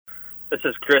This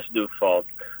is Chris Dufault.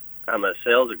 I'm a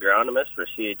sales agronomist for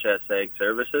CHS Ag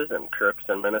Services in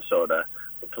Crookston, Minnesota.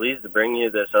 We're pleased to bring you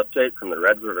this update from the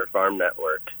Red River Farm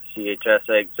Network. CHS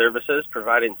Ag Services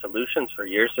providing solutions for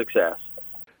your success.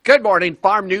 Good morning,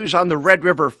 Farm News on the Red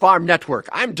River Farm Network.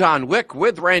 I'm Don Wick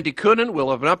with Randy Coonan.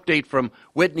 We'll have an update from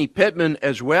Whitney Pittman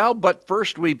as well, but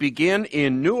first we begin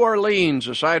in New Orleans,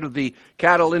 a site of the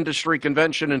Cattle Industry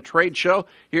Convention and Trade Show.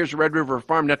 Here's Red River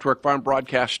Farm Network farm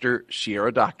broadcaster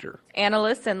Sierra Doctor.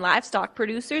 Analysts and livestock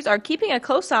producers are keeping a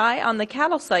close eye on the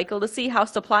cattle cycle to see how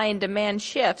supply and demand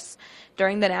shifts.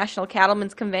 During the National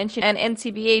Cattlemen's Convention and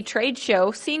NCBA Trade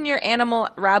Show, senior animal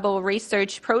rabble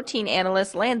research protein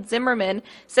analyst Lance Zimmerman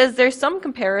says there's some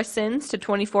comparisons to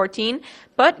 2014,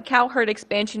 but cow herd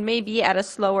expansion may be at a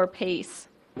slower pace.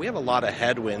 We have a lot of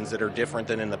headwinds that are different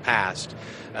than in the past,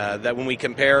 that when we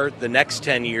compare the next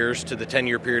 10 years to the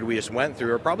 10-year period we just went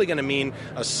through are probably going to mean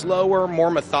a slower,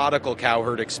 more methodical cow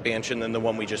herd expansion than the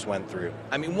one we just went through.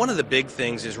 I mean, one of the big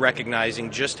things is recognizing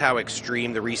just how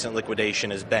extreme the recent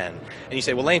liquidation has been. And you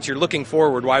say, well, Lance, you're looking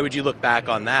forward. Why would you look back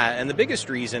on that? And the biggest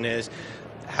reason is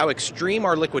how extreme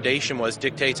our liquidation was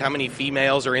dictates how many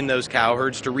females are in those cow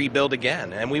herds to rebuild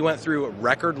again. And we went through a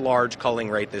record large culling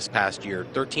rate this past year,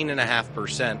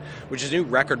 13.5%, which is a new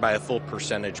record by a full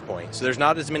percentage point. So there's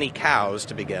not as many cows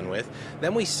to begin with.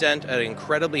 Then we sent an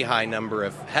incredibly high number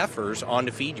of heifers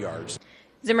onto feed yards.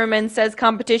 Zimmerman says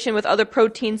competition with other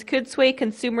proteins could sway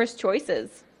consumers'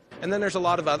 choices. And then there's a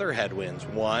lot of other headwinds.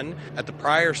 One, at the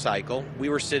prior cycle, we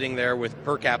were sitting there with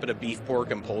per capita beef,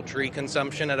 pork, and poultry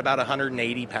consumption at about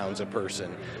 180 pounds a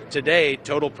person. Today,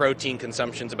 total protein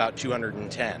consumption is about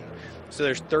 210. So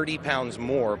there's 30 pounds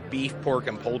more beef, pork,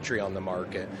 and poultry on the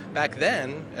market. Back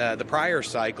then, the prior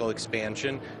cycle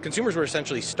expansion, consumers were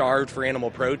essentially starved for animal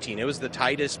protein. It was the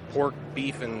tightest pork,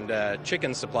 beef, and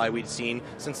chicken supply we'd seen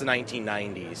since the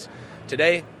 1990s.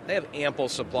 Today, they have ample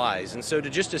supplies. And so to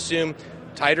just assume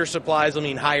tighter supplies will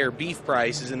mean higher beef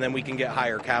prices and then we can get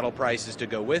higher cattle prices to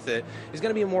go with it is going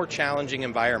to be a more challenging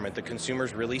environment. The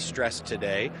consumer's really stressed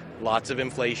today, lots of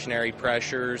inflationary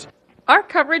pressures. Our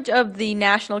coverage of the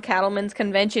National Cattlemen's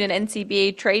Convention and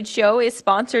NCBA Trade Show is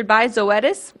sponsored by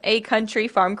Zoetis, A Country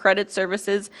Farm Credit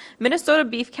Services, Minnesota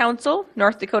Beef Council,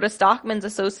 North Dakota Stockmen's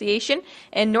Association,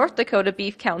 and North Dakota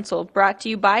Beef Council, brought to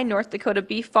you by North Dakota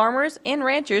beef farmers and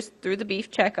ranchers through the Beef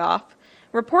Checkoff.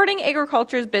 Reporting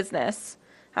agriculture's business.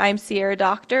 I'm Sierra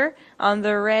Doctor on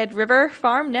the Red River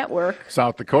Farm Network.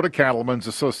 South Dakota Cattlemen's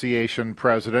Association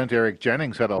President Eric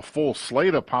Jennings had a full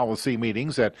slate of policy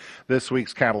meetings at this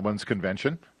week's Cattlemen's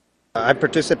Convention. I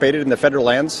participated in the Federal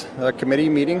Lands Committee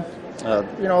meeting.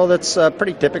 That's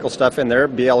pretty typical stuff in there.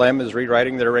 BLM is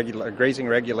rewriting their grazing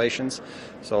regulations,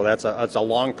 so that's a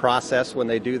long process when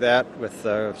they do that with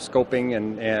scoping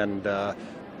and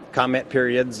comment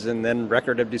periods and then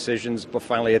record of decisions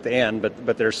finally at the end,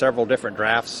 but there are several different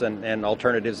drafts and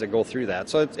alternatives that go through that.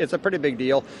 So it's a pretty big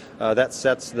deal. That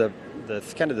sets the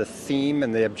kind of the theme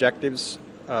and the objectives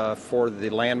for the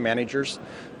land managers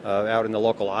out in the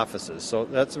local offices. So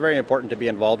that's very important to be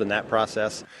involved in that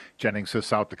process. Jennings says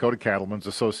South Dakota Cattlemen's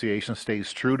Association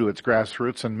stays true to its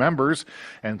grassroots and members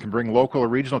and can bring local or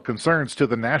regional concerns to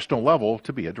the national level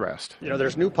to be addressed.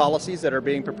 There's new policies that are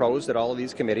being proposed at all of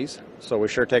these committees, so we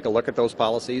sure take a look at those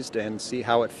policies and see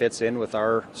how it fits in with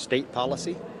our state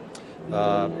policy.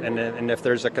 And if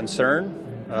there's a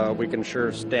concern, we can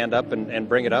sure stand up and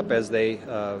bring it up as they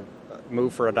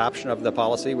move for adoption of the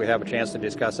policy. We have a chance to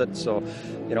discuss it. So,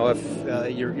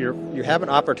 if you have an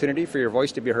opportunity for your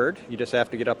voice to be heard, you just have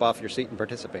to get up off your seat and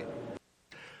participate.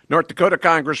 North Dakota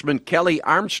Congressman Kelly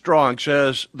Armstrong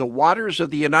says the Waters of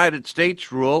the United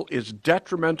States rule is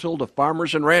detrimental to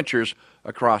farmers and ranchers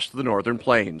across the northern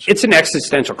plains. It's an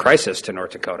existential crisis to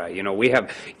North Dakota. We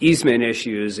have easement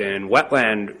issues and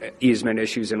wetland easement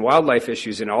issues and wildlife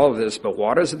issues in all of this, but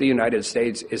Waters of the United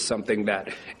States is something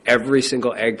that every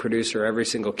single ag producer, every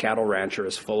single cattle rancher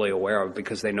is fully aware of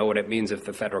because they know what it means if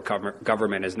the federal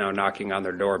government is now knocking on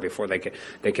their door before they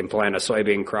can plant a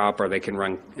soybean crop or they can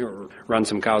run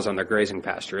some cows on their grazing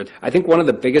pasture. I think one of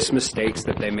the biggest mistakes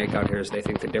that they make out here is they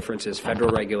think the difference is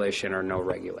federal regulation or no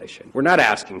regulation. We're not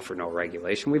asking for no regulation.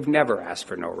 We've never asked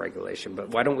for no regulation,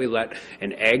 but why don't we let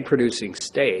an ag-producing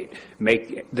state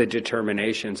make the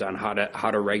determinations on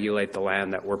how to regulate the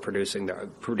land that we're producing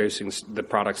the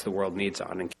products the world needs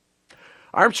on?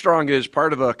 Armstrong is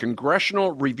part of a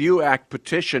Congressional Review Act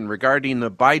petition regarding the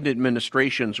Biden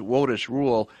administration's WOTUS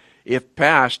rule. If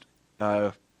passed,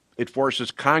 it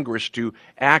forces Congress to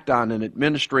act on an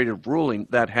administrative ruling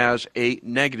that has a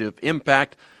negative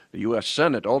impact. The U.S.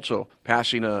 Senate also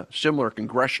passing a similar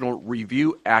Congressional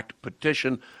Review Act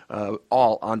petition,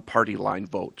 all on party line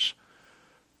votes.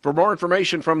 For more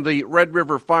information from the Red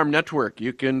River Farm Network,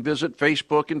 you can visit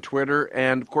Facebook and Twitter,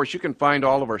 and of course you can find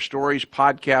all of our stories,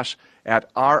 podcasts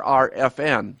at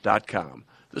rrfn.com.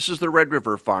 This is the Red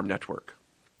River Farm Network.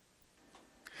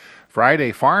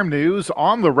 Friday farm news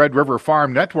on the Red River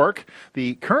Farm Network.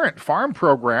 The current farm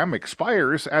program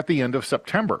expires at the end of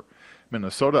September.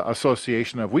 Minnesota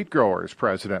Association of Wheat Growers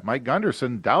President Mike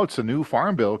Gunderson doubts a new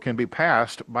farm bill can be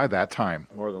passed by that time.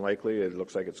 More than likely, it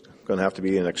looks like it's going to have to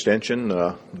be an extension.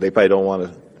 They probably don't want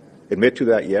to admit to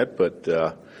that yet, but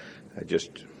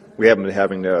we haven't been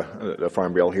having the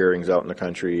farm bill hearings out in the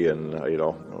country, and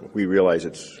we realize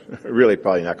it's really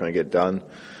probably not going to get done.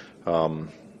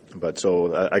 But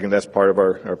so I think that's part of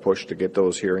our push to get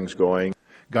those hearings going.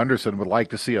 Gunderson would like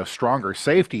to see a stronger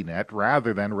safety net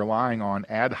rather than relying on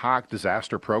ad hoc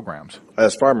disaster programs.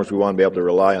 As farmers, we want to be able to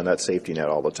rely on that safety net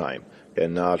all the time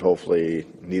and not hopefully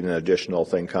need an additional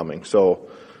thing coming. So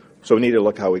we need to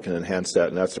look how we can enhance that,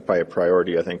 and that's probably a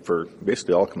priority, I think, for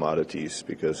basically all commodities,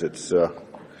 because it's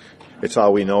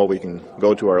how we know we can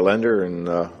go to our lender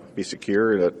and be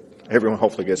secure that everyone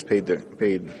hopefully gets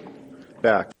paid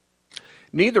back.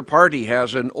 Neither party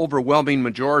has an overwhelming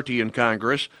majority in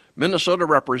Congress. Minnesota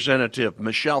Representative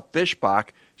Michelle Fischbach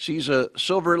sees a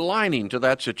silver lining to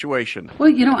that situation.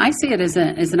 Well, I see it as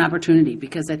an opportunity,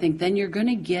 because I think then you're going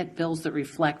to get bills that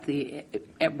reflect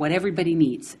what everybody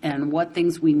needs and what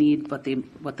things we need, what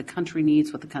the country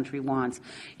needs, what the country wants,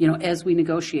 as we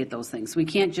negotiate those things. We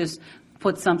can't just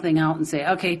put something out and say,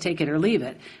 okay, take it or leave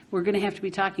it. We're going to have to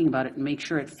be talking about it and make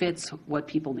sure it fits what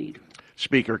people need.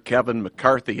 Speaker Kevin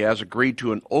McCarthy has agreed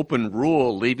to an open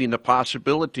rule, leaving the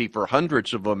possibility for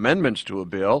hundreds of amendments to a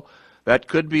bill. That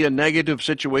could be a negative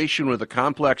situation with a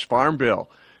complex farm bill.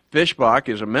 Fischbach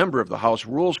is a member of the House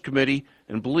Rules Committee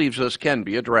and believes this can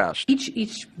be addressed.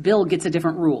 Each bill gets a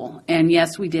different rule. And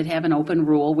yes, we did have an open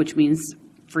rule, which means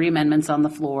free amendments on the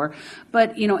floor.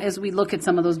 But, as we look at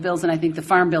some of those bills, and I think the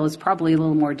farm bill is probably a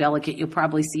little more delicate, you'll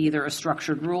probably see either a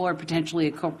structured rule or potentially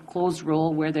a closed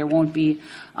rule where there won't be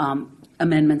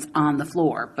amendments on the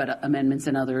floor, but amendments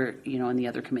in in the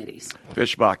other committees.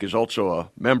 Fischbach is also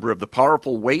a member of the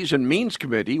powerful Ways and Means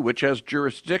Committee, which has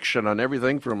jurisdiction on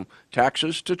everything from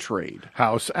taxes to trade.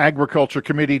 House Agriculture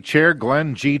Committee Chair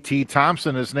Glenn G.T.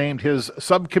 Thompson has named his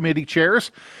subcommittee chairs.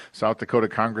 South Dakota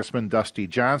Congressman Dusty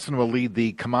Johnson will lead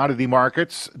the Commodity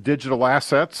Markets, Digital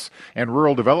Assets, and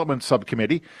Rural Development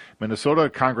Subcommittee. Minnesota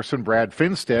Congressman Brad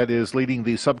Finstead is leading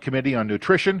the Subcommittee on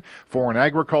Nutrition, Foreign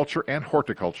Agriculture, and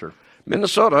Horticulture.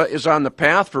 Minnesota is on the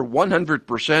path for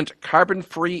 100%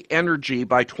 carbon-free energy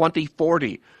by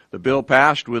 2040. The bill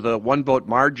passed with a one-vote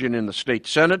margin in the state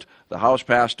Senate. The House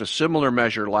passed a similar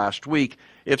measure last week.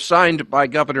 If signed by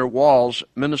Governor Walz,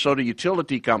 Minnesota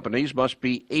utility companies must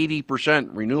be 80%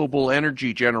 renewable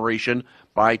energy generation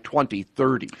by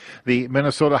 2030. The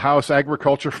Minnesota House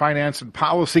Agriculture, Finance, and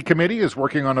Policy Committee is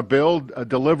working on a bill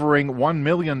delivering $1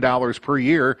 million per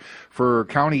year for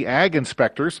county ag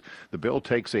inspectors. The bill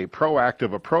takes a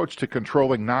proactive approach to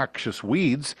controlling noxious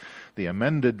weeds. The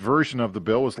amended version of the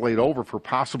bill was laid over for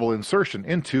possible insertion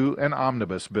into an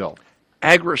omnibus bill.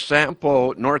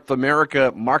 AgriSampo North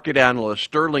America market analyst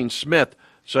Sterling Smith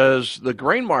says the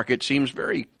grain market seems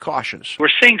very cautious. We're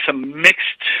seeing some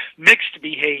mixed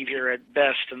behavior at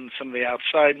best in some of the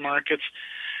outside markets.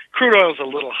 Crude oil is a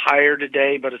little higher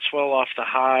today, but it's well off the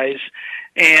highs,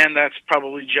 and that's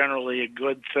probably generally a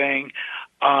good thing.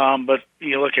 But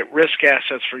you look at risk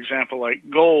assets, for example, like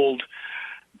gold.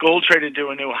 Gold traded to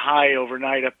a new high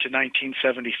overnight up to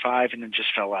 1975 and then just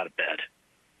fell out of bed.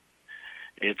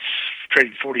 It's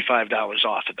trading $45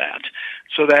 off of that.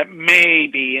 So that may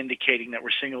be indicating that we're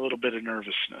seeing a little bit of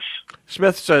nervousness.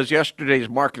 Smith says yesterday's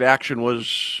market action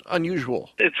was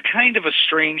unusual. It's kind of a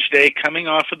strange day coming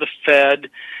off of the Fed.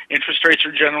 Interest rates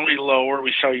are generally lower.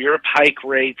 We saw Europe hike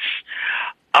rates.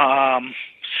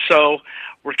 So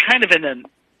we're kind of in an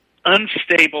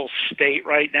unstable state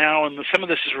right now, and some of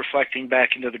this is reflecting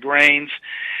back into the grains.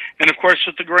 And, of course,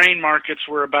 with the grain markets,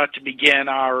 we're about to begin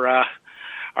our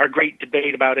great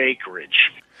debate about acreage.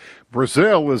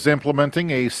 Brazil is implementing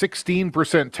a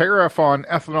 16% tariff on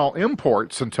ethanol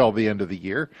imports until the end of the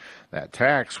year. That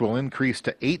tax will increase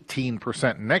to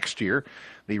 18% next year.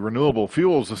 The Renewable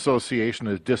Fuels Association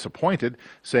is disappointed,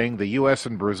 saying the U.S.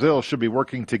 and Brazil should be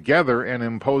working together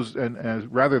and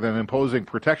rather than imposing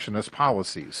protectionist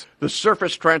policies. The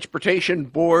Surface Transportation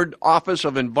Board Office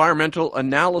of Environmental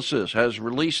Analysis has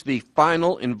released the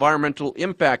final environmental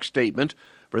impact statement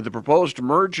for the proposed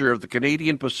merger of the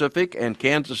Canadian Pacific and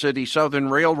Kansas City Southern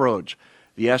Railroads.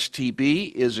 The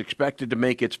STB is expected to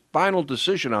make its final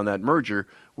decision on that merger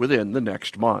within the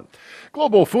next month.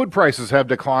 Global food prices have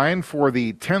declined for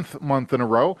the 10th month in a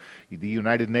row. The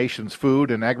United Nations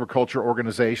Food and Agriculture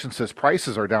Organization says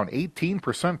prices are down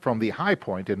 18% from the high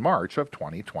point in March of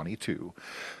 2022.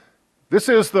 This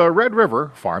is the Red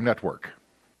River Farm Network.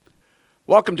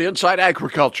 Welcome to Inside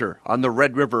Agriculture on the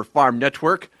Red River Farm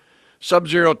Network.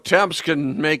 Sub-zero temps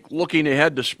can make looking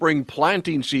ahead to spring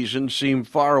planting season seem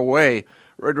far away.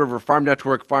 Red River Farm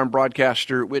Network farm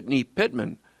broadcaster Whitney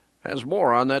Pittman has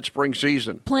more on that spring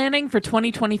season. Planning for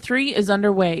 2023 is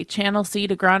underway. Channel Seed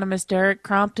agronomist Derek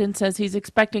Crompton says he's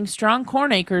expecting strong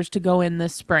corn acres to go in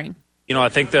this spring. You know, I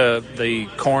think the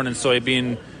corn and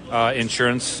soybean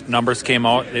insurance numbers came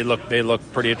out. They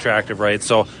look pretty attractive, right?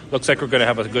 So looks like we're going to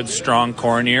have a good, strong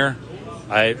corn year.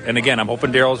 And again, I'm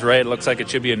hoping Daryl's right. It looks like it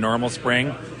should be a normal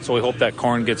spring. So we hope that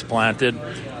corn gets planted.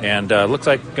 And looks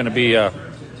like going to be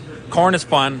corn is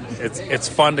fun. It's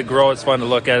fun to grow. It's fun to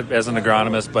look at as an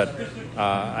agronomist. But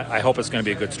I hope it's going to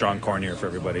be a good, strong corn year for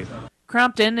everybody.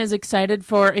 Crompton is excited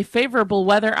for a favorable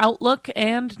weather outlook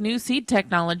and new seed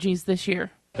technologies this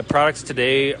year. The products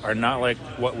today are not like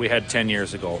what we had 10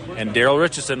 years ago. And Daryl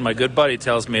Richardson, my good buddy,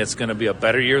 tells me it's going to be a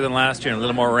better year than last year and a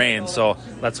little more rain. So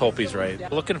let's hope he's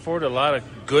right. Looking forward to a lot of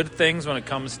good things when it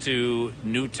comes to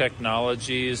new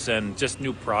technologies and just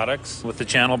new products with the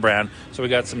Channel brand. So we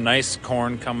got some nice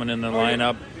corn coming in the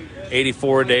lineup.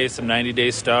 84 days, some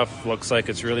 90-day stuff. Looks like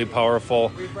it's really powerful.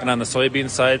 And on the soybean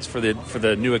sides for the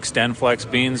new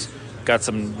XtendFlex beans, got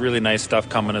some really nice stuff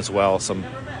coming as well. Some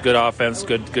good offense,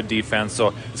 good defense.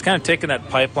 So it's kind of taking that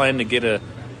pipeline to get a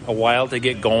while to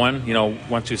get going, you know,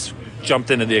 once you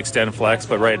jumped into the XtendFlex.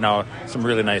 But right now, some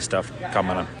really nice stuff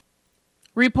coming on.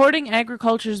 Reporting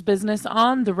agriculture's business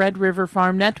on the Red River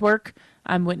Farm Network,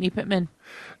 I'm Whitney Pittman.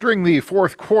 During the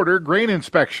fourth quarter, grain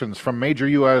inspections from major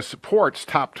U.S. ports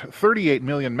topped 38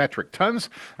 million metric tons.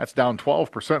 That's down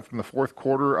 12% from the fourth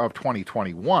quarter of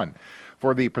 2021.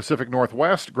 For the Pacific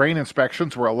Northwest, grain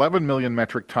inspections were 11 million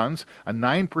metric tons, a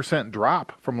 9%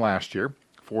 drop from last year.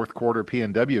 Fourth quarter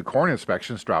P&W corn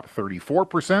inspections dropped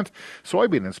 34%.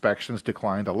 Soybean inspections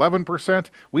declined 11%.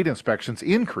 Wheat inspections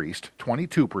increased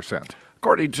 22%.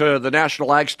 According to the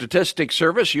National Ag Statistics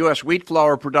Service, U.S. wheat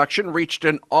flour production reached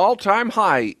an all-time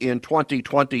high in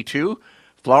 2022.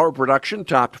 Flour production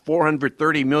topped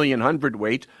 430 million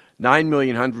hundredweight, 9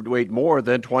 million hundredweight more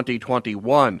than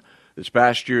 2021. This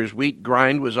past year's wheat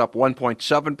grind was up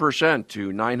 1.7%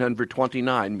 to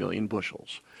 929 million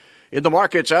bushels. In the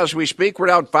markets as we speak, we're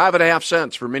down 5.5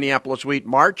 cents for Minneapolis wheat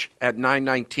March at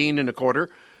 $9.19 1/4.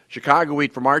 Chicago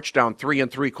wheat for March down 3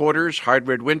 3/4. Hard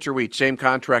red winter wheat, same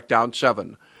contract, down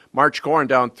 7. March corn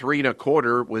down 3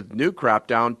 1/4 with new crop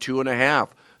down 2 1/2.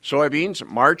 Soybeans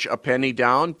March a penny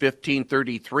down,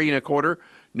 15.33 1/4.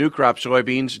 New crop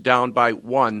soybeans down by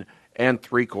 1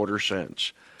 3/4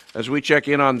 cents. As we check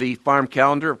in on the farm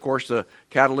calendar, of course, the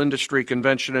Cattle Industry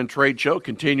Convention and Trade Show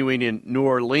continuing in New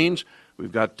Orleans.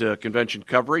 We've got convention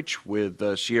coverage with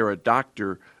Sierra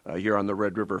Doctor here on the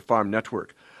Red River Farm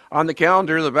Network. On the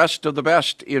calendar, the best of the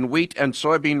best in wheat and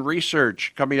soybean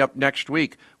research coming up next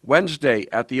week. Wednesday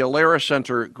at the Alara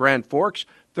Center, Grand Forks.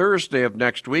 Thursday of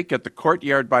next week at the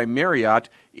Courtyard by Marriott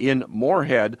in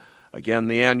Moorhead. Again,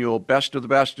 the annual Best of the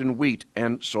Best in Wheat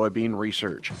and Soybean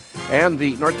Research. And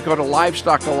the North Dakota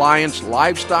Livestock Alliance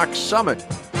Livestock Summit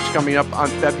is coming up on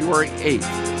February 8th.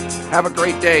 Have a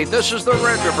great day. This is the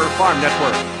Red River Farm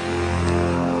Network.